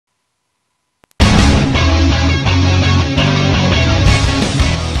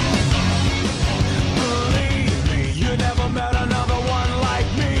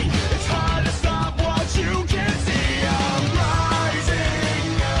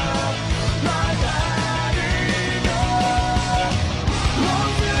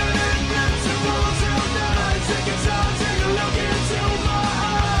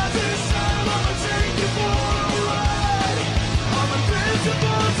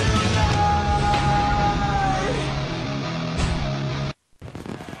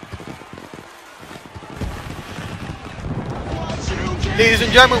Ladies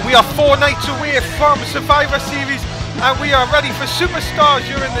and gentlemen, we are 4 nights away from Survivor Series and we are ready for Superstars.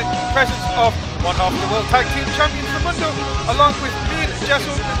 You're in the presence of one half of the World Tag Team Champions from Mundo, along with me and Jess.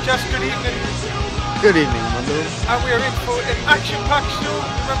 Jess, good evening. Good evening, Mundo. And we are in for an action-packed show.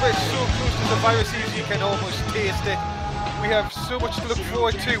 Remember, it's so close to Survivor Series you can almost taste it. We have so much to look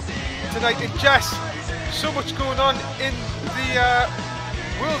forward to tonight. And Jess, so much going on in the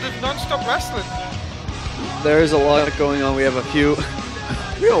world of non-stop wrestling. There's a lot going on. We have a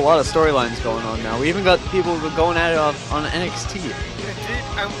lot of storylines going on now. We even got people going at it on NXT. Indeed,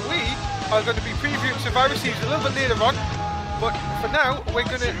 and we are going to be previewing Survivor Series a little bit later on. But for now, we're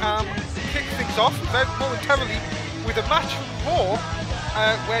going to kick things off very momentarily with a match from Raw,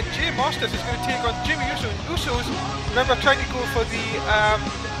 where Jay Masters is going to take on Jimmy Uso. And Usos, remember, trying to go for the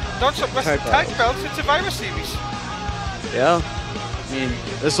non-stop wrestling tag belts in Survivor Series. Yeah. I mean,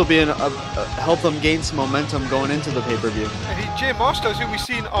 this will be help them gain some momentum going into the pay-per-view. And Jay Masters, who we've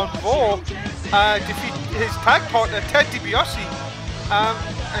seen on Raw, defeat his tag partner Ted DiBiase.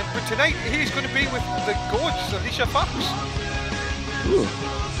 But tonight he's going to be with the gorgeous Alicia Fox. Ooh.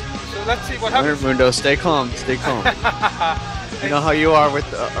 So let's see what happens. Mundo, stay calm, stay calm. You know how you are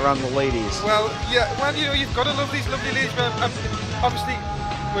with around the ladies. Well, yeah. Well, you know, you've got to love these lovely ladies. But obviously,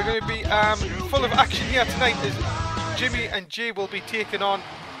 we're going to be full of action here tonight. Jimmy and Jay will be taking on,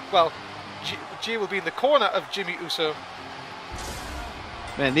 well, Jay will be in the corner of Jimmy Uso.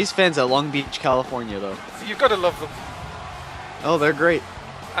 Man, these fans at Long Beach, California, though. You've got to love them. Oh, they're great.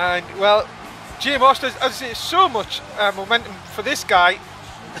 And, well, Jay Masters, as I say, so much momentum for this guy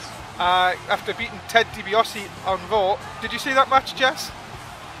after beating Ted DiBiase on Raw. Did you see that match, Jess?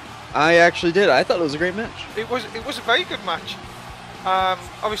 I actually did. I thought it was a great match. It was a very good match.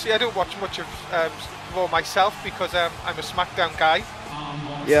 Obviously, I don't watch much of Raw myself because I'm a SmackDown guy.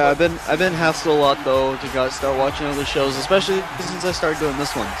 Yeah, I've been hassled a lot though to start watching other shows, especially since I started doing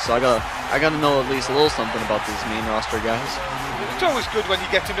this one. So I gotta know at least a little something about these main roster guys. It's always good when you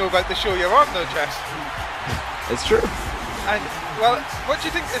get to know about the show you're on, though, Jess. It's true. And well, what do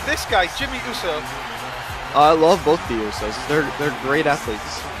you think of this guy, Jimmy Uso? I love both the Usos. They're great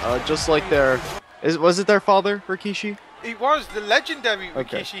athletes. Just like was it their father, Rikishi? He was the legendary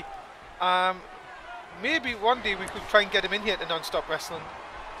Rikishi. Okay. Maybe one day we could try and get him in here to non-stop wrestling.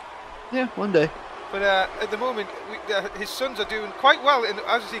 Yeah, one day. But at the moment, his sons are doing quite well, and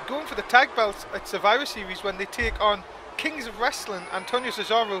as I say, going for the tag belts at Survivor Series when they take on Kings of Wrestling, Antonio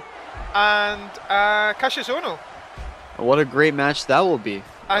Cesaro and Cassius Ohno. What a great match that will be.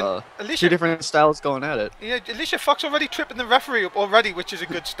 And Alicia, two different styles going at it. Yeah, Alicia Fox already tripping the referee up already, which is a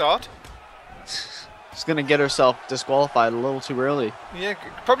good start. She's going to get herself disqualified a little too early. Yeah,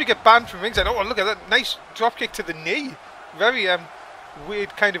 probably get banned from ringside. Oh, look at that nice dropkick to the knee. Very weird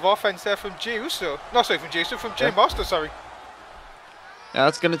kind of offense there from Jey Uso. No, sorry, from Jey Uso, from Jay Master, sorry. Yeah,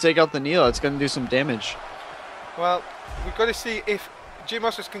 that's going to take out the knee. It's going to do some damage. Well, we've got to see if Jay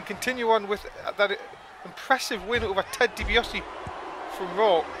Masters can continue on with that impressive win over Ted DiBiase from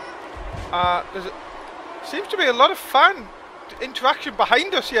Raw. There seems to be a lot of fan interaction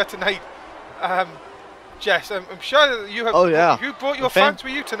behind us here tonight. Jess, I'm sure you have. Oh yeah. You brought your fans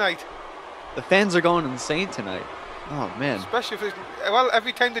with you tonight. The fans are going insane tonight. Oh man. Especially if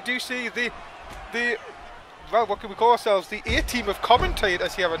every time they do see the well, what can we call ourselves? The A team of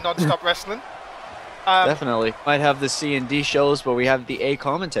commentators here on Non-Stop Wrestling. Definitely. Might have the C and D shows, but we have the A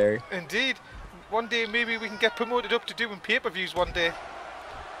commentary. Indeed. One day maybe we can get promoted up to doing pay-per-views one day.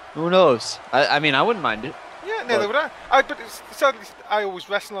 Who knows? I mean, I wouldn't mind it. Yeah, neither would I. But sadly, I always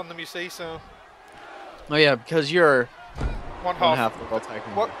wrestle on them, you see, so. Oh yeah, because you're one half of the World Tag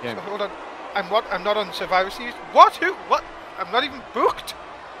Team. What? Yeah. Hold on. I'm not on Survivor Series. What? Who? What? I'm not even booked.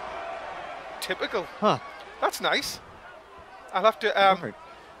 Typical. Huh. That's nice. I'll have to.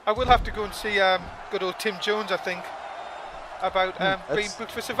 I will have to go and see good old Tim Jones, I think, about being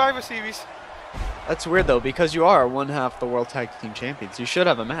booked for Survivor Series. That's weird though, because you are one half the World Tag Team Champions. You should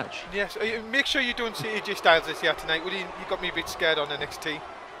have a match. Yes. Make sure you don't see AJ Styles this year tonight. You got me a bit scared on NXT.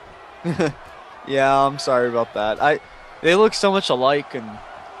 Yeah, I'm sorry about that. They look so much alike, and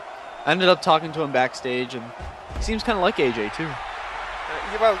I ended up talking to him backstage, and he seems kind of like AJ too.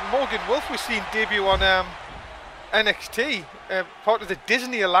 Well, Morgan Wolf was seen debut on NXT, part of the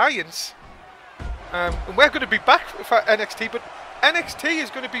Disney Alliance, and we're going to be back for NXT, but NXT is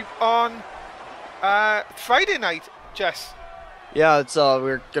going to be on Friday night, Jess. Yeah, it's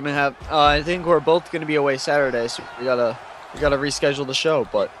we're gonna have. I think we're both gonna be away Saturday, so we gotta reschedule the show,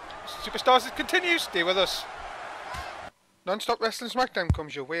 but. Superstars, it continues. Stay with us. Non-Stop Wrestling SmackDown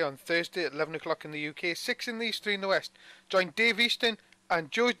comes your way on Thursday at 11 o'clock in the UK, 6 in the East, 3 in the West. Join Dave Easton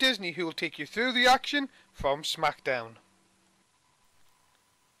and Joe Disney, who will take you through the action from SmackDown.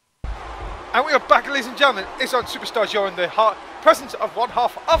 And we are back, ladies and gentlemen. It's on Superstars. You're in the presence of one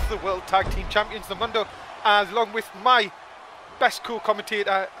half of the World Tag Team Champions, the Mundo, along with my best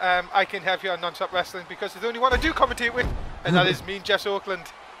co-commentator I can have here on Non-Stop Wrestling, because there's only one I do commentate with, and that is me and Jess Okerlund.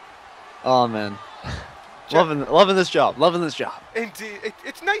 Oh man, loving this job. Loving this job. Indeed,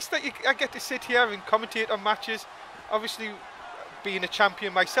 it's nice that I get to sit here and commentate on matches. Obviously, being a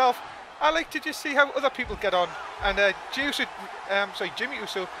champion myself, I like to just see how other people get on. And Jimmy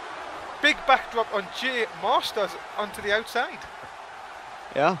Uso. Big backdrop on Jay Masters onto the outside.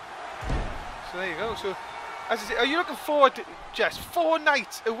 Yeah. So there you go. So, as I say, are you looking forward to, Jess, 4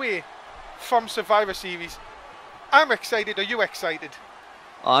 nights away from Survivor Series? I'm excited. Are you excited?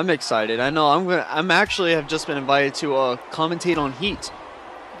 Oh, I'm excited. I know. I'm actually have just been invited to commentate on Heat.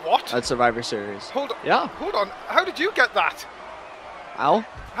 What? At Survivor Series. Hold on. Yeah. Hold on. How did you get that? How?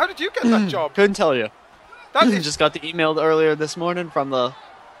 How did you get that job? Couldn't tell you. That is... Just got the email earlier this morning from the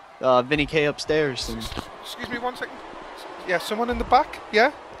Vinny K upstairs. And... Excuse me 1 second. Yeah, someone in the back.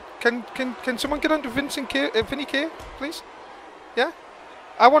 Yeah. Can someone get onto Vinny K, please? Yeah.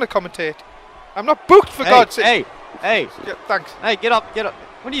 I want to commentate. I'm not booked, for God's sake. Hey. Yeah, thanks. Hey, get up.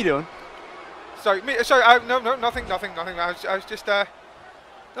 What are you doing? Sorry, no, nothing. I was just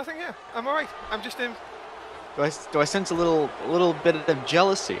nothing. Yeah, I'm all right. I'm just in. Do I sense a little bit of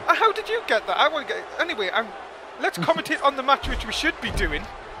jealousy? How did you get that? I want to get anyway. Let's commentate on the match, which we should be doing.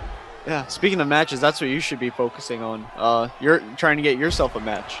 Yeah. Speaking of matches, that's what you should be focusing on. You're trying to get yourself a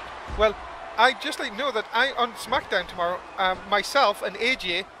match. Well, I just like know that on SmackDown tomorrow, myself and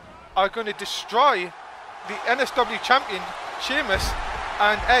AJ are going to destroy the NSW champion Sheamus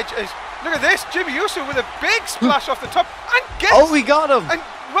and Edge. Look at this, Jimmy Uso with a big splash off the top, and guess. Oh, we got him. And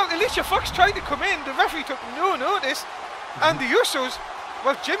well, Alicia Fox tried to come in. The referee took no notice, and the Usos,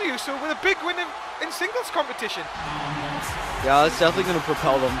 well, Jimmy Uso with a big win in singles competition. Yeah, it's definitely going to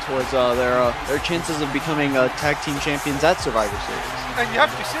propel them towards their chances of becoming tag team champions at Survivor Series. And you have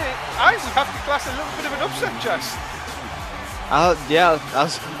to say, I would have to class a little bit of an upset, Jess. Yeah, I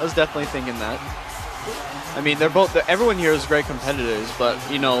was definitely thinking that. I mean, everyone here is great competitors, but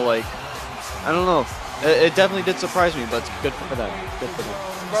you know, like, I don't know. It definitely did surprise me, but it's good for them. Good for them.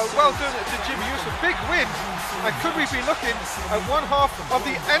 Well done to Jimmy Uso. Big win. And could we be looking at one half of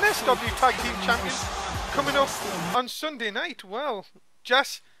the NSW Tag Team Champions coming up on Sunday night? Well,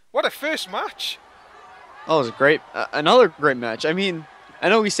 Jess, what a first match. Oh, it was great. Another great match. I mean, I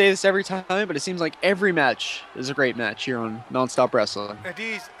know we say this every time, but it seems like every match is a great match here on Non-Stop Wrestling. It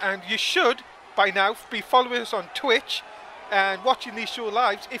is, and you should, by now, be following us on Twitch and watching these show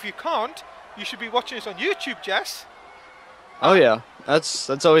lives. If you can't, you should be watching us on YouTube, Jess. Oh yeah, that's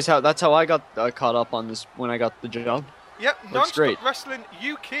how I got caught up on this when I got the job. Yep, Non-Stop Wrestling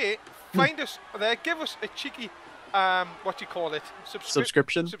UK. Find us there. Give us a cheeky, what do you call it?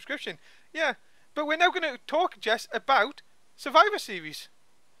 Subscription. Subscription. Yeah, but we're now going to talk, Jess, about Survivor Series.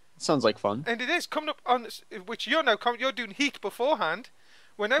 Sounds like fun. And it is coming up on which you're doing Heat beforehand.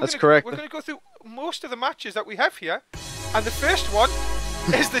 We're now That's correct. We're going to go through most of the matches that we have here, and the first one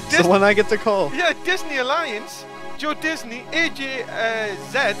is the the one I get to call. Yeah, Disney Alliance. Joe Disney, AJ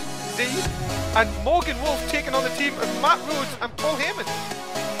Z, and Morgan Wolf taking on the team of Matt Rhodes and Paul Heyman.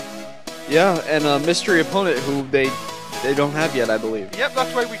 Yeah, and a mystery opponent who they don't have yet, I believe. Yep,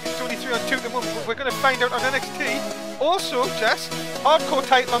 that's why it's only 3 on 2 at the moment. We're going to find out on NXT. Also, Jess, hardcore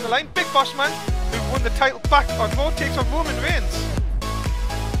title on the line. Big Boss Man, who won the title back on Raw, takes on Roman Reigns.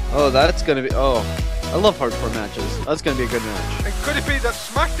 Oh, that's going to be... Oh, I love hardcore matches. That's going to be a good match. And could it be that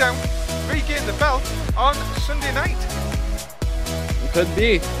SmackDown regain the belt on Sunday night? It could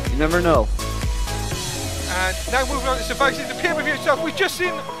be. You never know. And now moving on to Survivor Series, the pay-per-view itself. We've just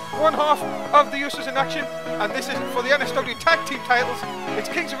seen one half of the Usos in action, and this is for the NSW Tag Team titles. It's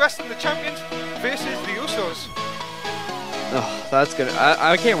Kings of Wrestling, the champions, versus the Usos. Oh, that's good.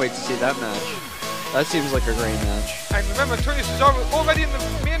 I can't wait to see that match. That seems like a great match. And remember, Antonio Cesaro already in the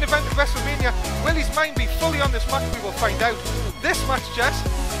main event of WrestleMania. Will his mind be fully on this match? We will find out. This match, Jess,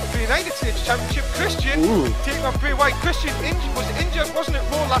 for the United States Championship, Christian taking on Bray Wyatt. Christian was injured, wasn't it,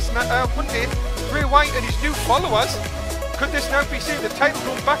 Raw last night, Monday? Bray Wyatt and his new followers. Could this now be seeing the title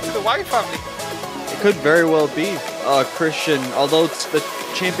going back to the Wyatt family? It could very well be. Christian, although the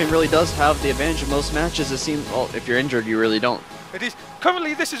champion really does have the advantage in most matches, it seems, well, if you're injured, you really don't. It is.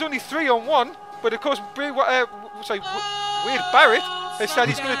 Currently, this is only 3 on 1, but of course, Wade Barrett has said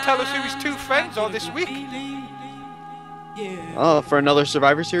he's going to tell us who his 2 friends are this week. For another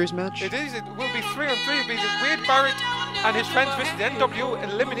Survivor Series match? It is. It will be 3 on 3. It'll be Wade Barrett and his friends versus the NWO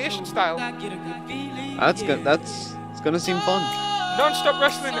elimination style. That's good. It's going to seem fun. Non-Stop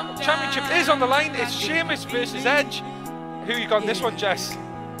Wrestling Championship is on the line. It's Sheamus versus Edge. Who you got in this one, Jess?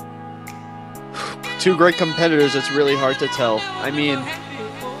 two great competitors, it's really hard to tell. I mean,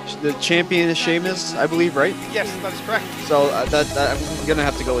 the champion is Sheamus, I believe, right? Yes, that is correct. So I'm gonna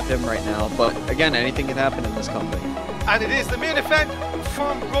have to go with him right now. But again, anything can happen in this company. And it is the main event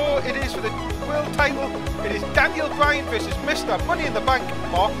from Raw. It is for the world title. It is Daniel Bryan versus Mr. Money in the Bank,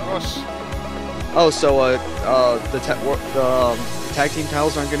 Mark Russ. Oh, so the tag team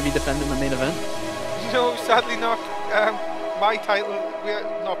titles aren't going to be defended in the main event? No, sadly not. My title, we're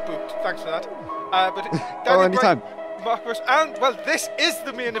not booked. Thanks for that. But Daniel anytime. Bryan, Mark Russ, and well, this is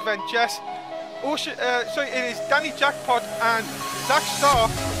the main event, Jess. It is Danny Jackpot and Zack Starr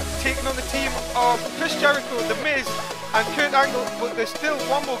taking on the team of Chris Jericho, The Miz, and Kurt Angle. But there's still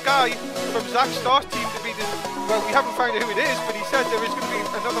one more guy from Zack Starr's team to be well, we haven't found out who it is, but he said there is going to be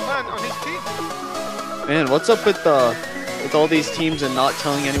another man on his team. Man, what's up with all these teams and not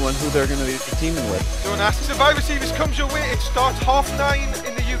telling anyone who they're going to be teaming with? Don't ask. Survivor Series comes your way. It starts 9:30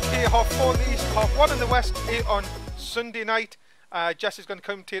 in the UK, 4:30 in the East, 1:30 in the West, 8 on Sunday night. Jess is going to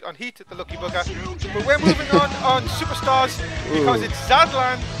commentate on Heat, the lucky bugger. But we're moving on Superstars because it's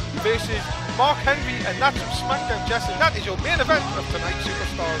Zadlan versus Mark Henry, and that's from SmackDown, Jess, and that is your main event of tonight's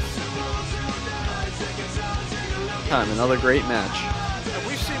Superstars. Another great match. And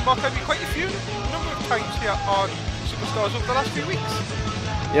we've seen Mark Henry quite a number of times here on Superstars over the last few weeks.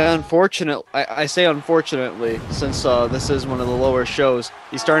 Yeah, unfortunately, I say unfortunately, since this is one of the lower shows,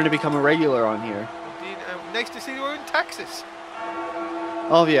 he's starting to become a regular on here. Indeed, nice to see we're in Texas.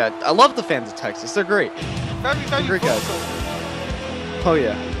 Oh yeah, I love the fans of Texas. They're great. Very, very great guys. Vocal. Oh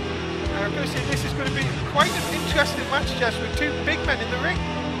yeah. I'm going to say this is going to be quite an interesting match, Jess, with two big men in the ring.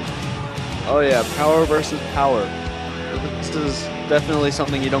 Oh yeah, power versus power. This is definitely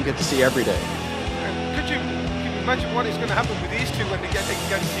something you don't get to see every day. Could you imagine what is going to happen with these two when they get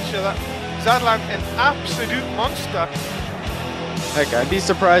against each other? Zadlan, an absolute monster. Heck,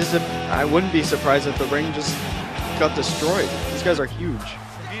 I wouldn't be surprised if the ring just got destroyed. These guys are huge.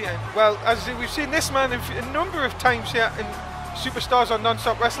 Yeah, well, as we've seen this man a number of times here in Superstars on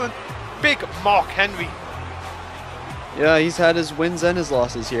Non-Stop Wrestling, Big Mark Henry. Yeah, he's had his wins and his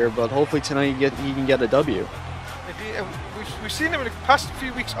losses here, but hopefully tonight he can get a W. We've seen him in the past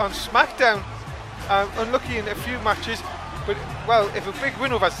few weeks on SmackDown, unlucky in a few matches, but well, if a big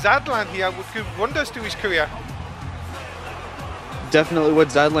win over Zadlan here would do wonders to his career. Definitely would.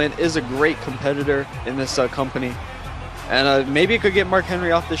 Zadlan is a great competitor in this company, and maybe it could get Mark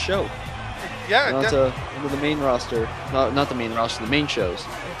Henry off the show. Yeah, onto the main roster, not the main roster, the main shows.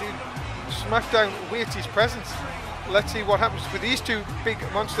 Indeed, SmackDown waits his presence. Let's see what happens with these two big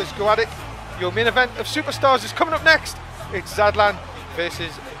monsters go at it. Your main event of Superstars is coming up next. It's Zadlan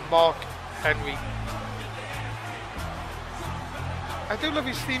versus Mark Henry. I do love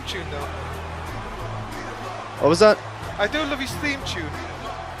his theme tune though. What was that? I do love his theme tune.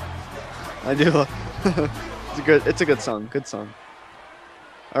 I do love it's a good song. Good song.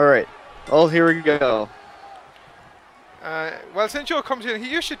 Alright. Oh, here we go. Well, since you're coming in,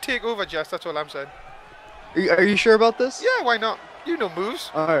 you should take over, Jess. That's all I'm saying. Are you sure about this? Yeah, why not? You know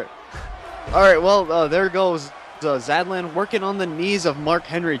moves. Alright. Alright, well, there goes Zadlan working on the knees of Mark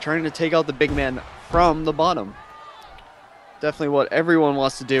Henry, trying to take out the big man from the bottom. Definitely what everyone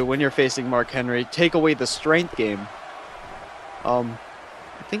wants to do when you're facing Mark Henry. Take away the strength game. I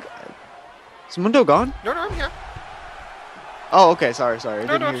think... Is Mundo gone? No, I'm here. Oh, okay, sorry.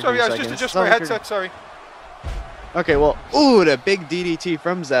 No, sorry, I was just adjusting my headset, sorry. Okay, well, ooh, the big DDT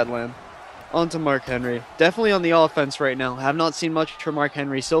from Zadlan onto Mark Henry. Definitely on the offense right now. Have not seen much from Mark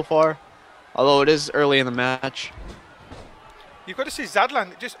Henry so far, although it is early in the match. You've got to see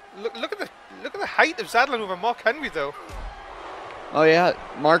Zadlan. Just look at the height of Zadlan over Mark Henry, though. Oh yeah,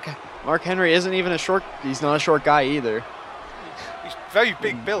 Mark Henry isn't even he's not a short guy either. He's very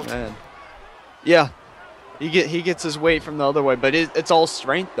big built. Man. Yeah. He gets his weight from the other way, but it's all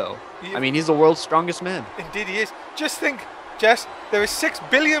strength though. I mean, he's the world's strongest man. Indeed he is. Just think, Jess, there are 6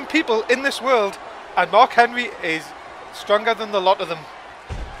 billion people in this world, and Mark Henry is stronger than the lot of them.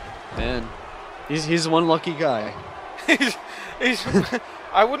 Man, he's one lucky guy. he's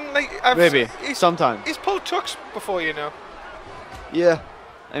I wouldn't like... Maybe, sometimes. He's pulled trucks before, you know. Yeah.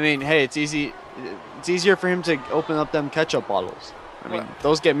 I mean, hey, it's easier for him to open up them ketchup bottles. I mean,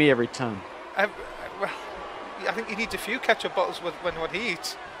 those get me every time. I think he needs a few ketchup bottles when what he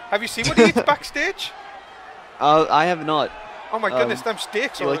eats. Have you seen what he eats backstage? I have not. Oh my goodness, them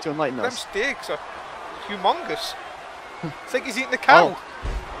steaks are... like to enlighten us? Them steaks are humongous. It's like he's eating a cow.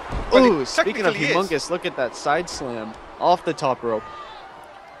 Well, speaking of humongous, look at that side slam off the top rope.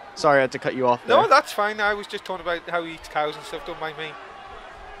 Sorry, I had to cut you off there. No, that's fine. I was just talking about how he eats cows and stuff. Don't mind me.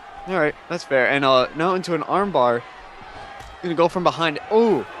 Alright, that's fair. And now into an armbar. Gonna go from behind.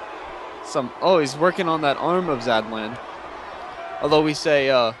 Ooh. he's working on that arm of Zadland. Although we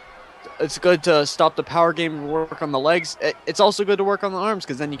say it's good to stop the power game and work on the legs, it's also good to work on the arms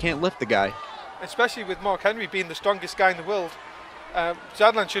because then you can't lift the guy. Especially with Mark Henry being the strongest guy in the world.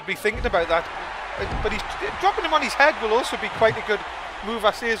 Zadland should be thinking about that. But dropping him on his head will also be quite a good move,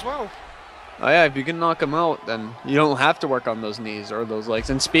 I say, as well. Oh yeah, if you can knock him out, then you don't have to work on those knees or those legs.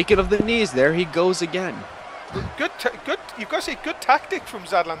 And speaking of the knees, there he goes again. Good. You've got to say good tactic from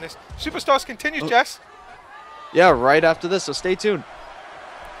Zadland. This Superstars continues, Jess. Yeah, right after this. So stay tuned.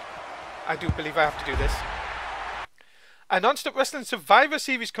 I do believe I have to do this. A Non-Stop Wrestling Survivor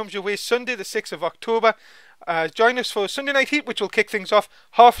Series comes your way Sunday, the 6th of October. Join us for Sunday Night Heat, which will kick things off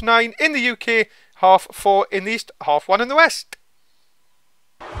 9:30 in the UK, 4:30 in the East, 1:30 in the West.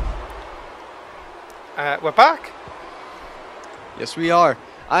 We're back. Yes, we are.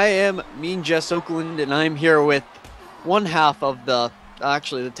 I am Mean Jess Okerlund, and I'm here with one half of the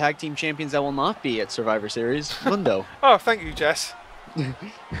tag team champions that will not be at Survivor Series, Mundo. Oh, thank you, Jess.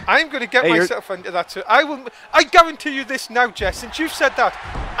 I'm going to get myself under that. So I guarantee you this now, Jess. Since you've said that,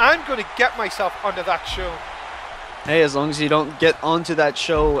 I'm going to get myself under that show. Hey, as long as you don't get onto that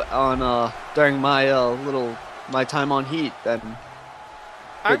show on during my my time on Heat, then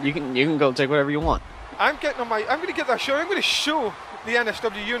you can go take whatever you want. I'm going to get that show. I'm going to show the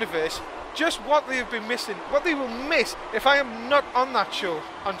NSW universe just what they have been missing, what they will miss if I am not on that show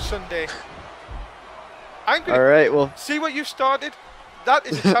on Sunday. I'm going to see what you've started. That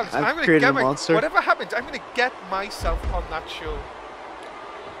is a challenge. I'm going to get whatever happens. I'm going to get myself on that show.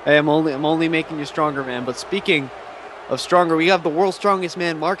 Hey, I'm only making you stronger, man. But speaking of stronger, we have the world's strongest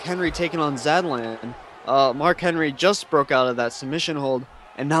man, Mark Henry, taking on Zadland. Mark Henry just broke out of that submission hold,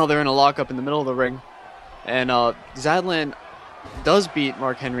 and now they're in a lockup in the middle of the ring. And Zadland does beat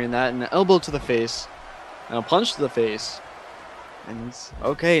Mark Henry in that, and an elbow to the face, and a punch to the face. And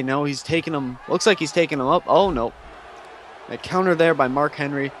okay, now he's taking him. Looks like he's taking him up. Oh no. A counter there by Mark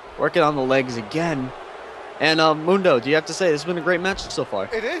Henry, working on the legs again. And Mundo, do you have to say this has been a great match so far?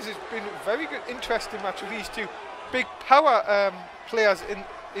 It is. It's been a very good, interesting match with these two big power players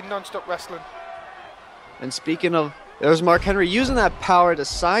in non-stop wrestling. And speaking of, there's Mark Henry using that power to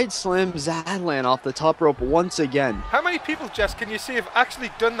side slam Zadland off the top rope once again. How many people, Jess, can you say have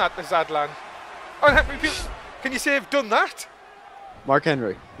actually done that to Zadland? Oh, how many people can you say have done that? Mark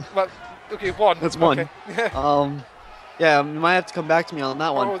Henry. Well, okay, one. That's one. Okay. Yeah, you might have to come back to me on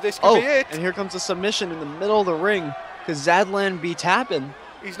that one. Oh, this could be it. And here comes a submission in the middle of the ring because Zadland be tapping.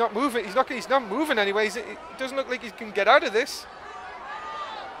 He's not moving. He's not moving anyways. It doesn't look like he can get out of this.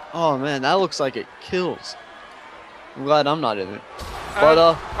 Oh man, that looks like it kills. I'm glad I'm not in it. But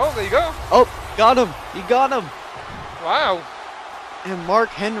oh, there you go. Oh, got him. He got him. Wow. And Mark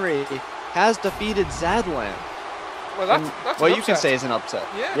Henry has defeated Zadland. Well, that's what you can say is an upset.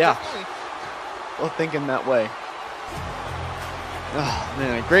 Yeah. Definitely. Well, thinking that way. Oh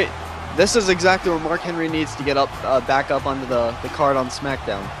man, great. This is exactly where Mark Henry needs to get up, back up onto the card on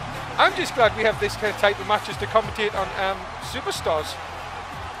SmackDown. I'm just glad we have this kind of type of matches to commentate on Superstars.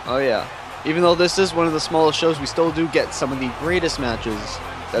 Oh yeah. Even though this is one of the smallest shows, we still do get some of the greatest matches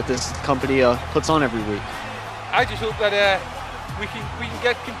that this company puts on every week. I just hope that we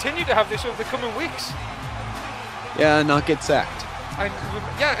can continue to have this over the coming weeks. Yeah, and not get sacked. And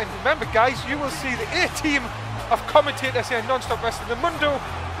remember, guys, you will see the A-team of commentators here in Non-Stop Wrestling, the Mundo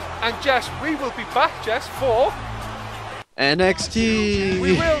and Jess. We will be back, Jess, for NXT.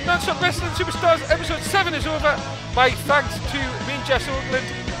 We will. Non-Stop Wrestling Superstars episode 7 is over. My thanks to me and Jess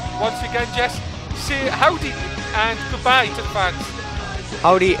Okerlund. Once again, Jess, say howdy and goodbye to the fans.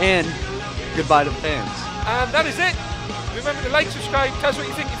 Howdy and goodbye to the fans. And that is it. Remember to like, subscribe, tell us what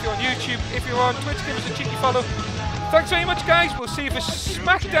you think if you're on YouTube. If you're on Twitch, give us a cheeky follow. Thanks very much, guys. We'll see you for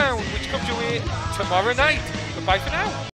SmackDown, which comes your way tomorrow night. Goodbye for now.